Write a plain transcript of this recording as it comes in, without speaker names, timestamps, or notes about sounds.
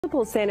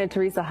Multiple Santa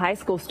Teresa High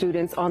School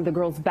students on the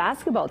girls'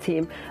 basketball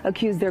team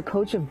accuse their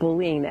coach of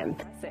bullying them.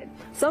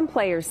 Some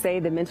players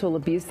say the mental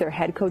abuse their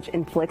head coach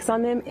inflicts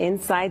on them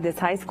inside this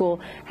high school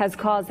has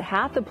caused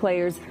half the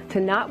players to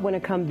not want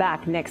to come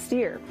back next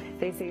year.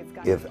 They say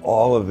it's if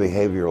all of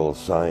behavioral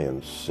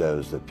science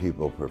says that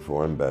people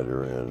perform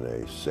better in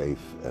a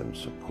safe and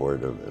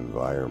supportive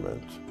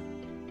environment,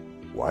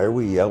 why are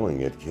we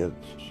yelling at kids?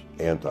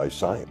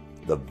 Anti-science.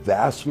 The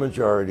vast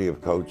majority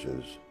of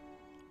coaches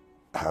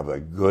have a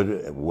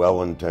good,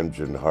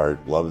 well-intentioned heart,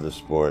 love the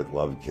sport,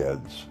 love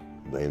kids.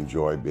 They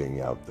enjoy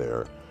being out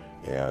there,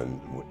 and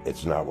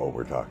it's not what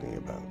we're talking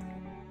about.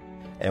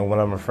 And what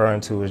I'm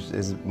referring to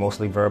is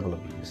mostly verbal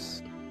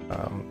abuse.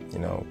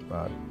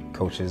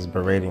 Coaches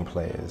berating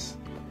players,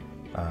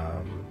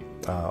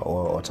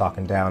 or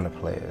talking down to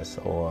players,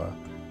 or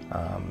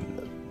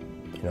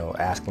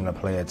asking a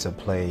player to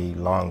play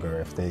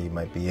longer if they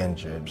might be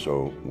injured.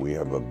 So we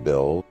have a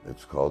bill.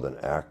 It's called the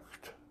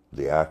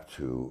Act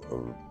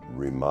to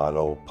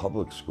remodel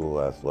public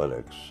school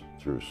athletics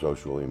through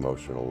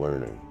social-emotional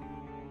learning.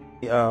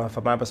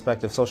 From my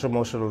perspective,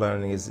 social-emotional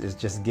learning is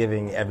just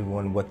giving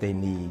everyone what they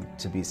need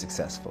to be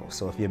successful.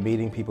 So if you're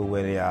meeting people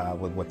where they are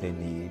with what they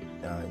need,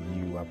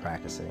 you are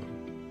practicing,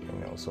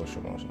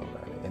 social-emotional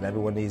learning. And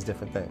everyone needs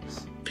different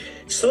things.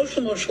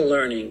 Social-emotional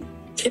learning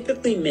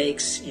typically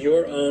makes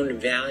your own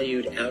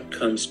valued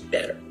outcomes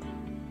better.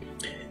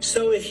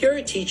 So if you're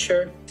a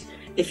teacher,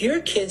 if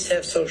your kids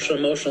have social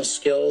emotional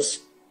skills,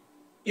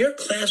 your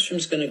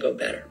classroom's going to go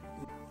better.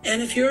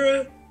 And if you're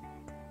a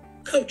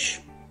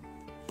coach,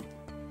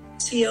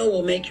 CL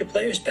will make your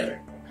players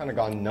better. I've kind of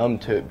gone numb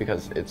to it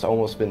because it's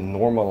almost been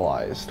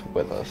normalized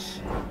with us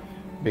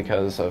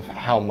because of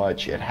how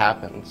much it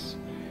happens.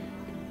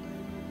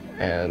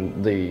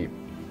 And the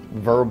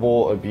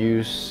verbal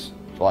abuse,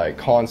 like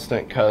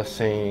constant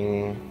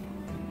cussing,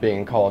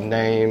 being called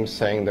names,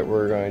 saying that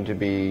we're going to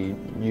be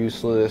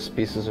useless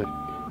pieces of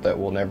that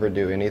will never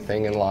do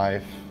anything in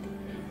life,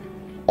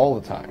 all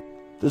the time.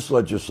 This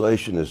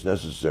legislation is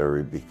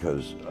necessary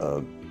because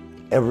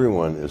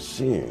everyone is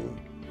seeing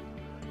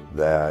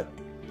that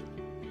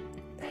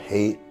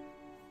hate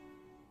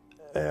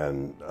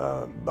and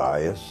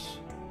bias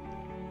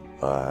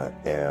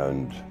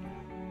and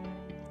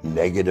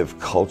negative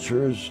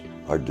cultures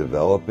are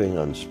developing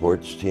on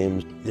sports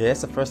teams. Yeah,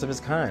 it's the first of its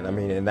kind. I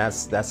mean, and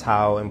that's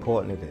how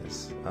important it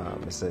is.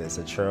 It's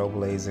a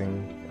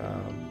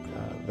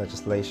trailblazing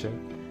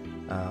legislation.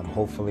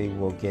 Hopefully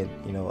we'll get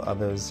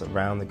others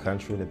around the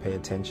country to pay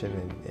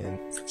attention. And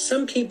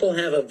some people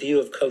have a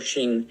view of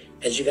coaching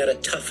as you got to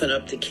toughen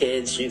up the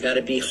kids, you got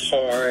to be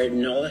hard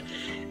and all that.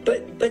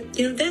 But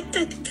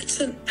that's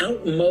an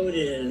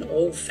outmoded and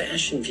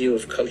old-fashioned view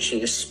of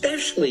coaching,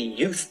 especially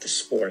youth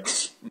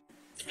sports.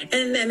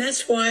 And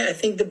that's why I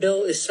think the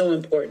bill is so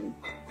important.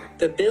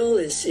 The bill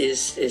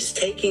is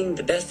taking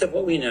the best of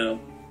what we know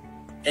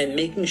and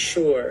making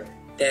sure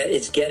that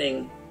it's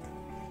getting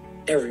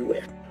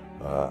everywhere.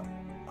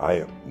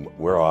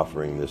 We're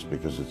offering this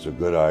because it's a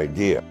good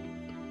idea.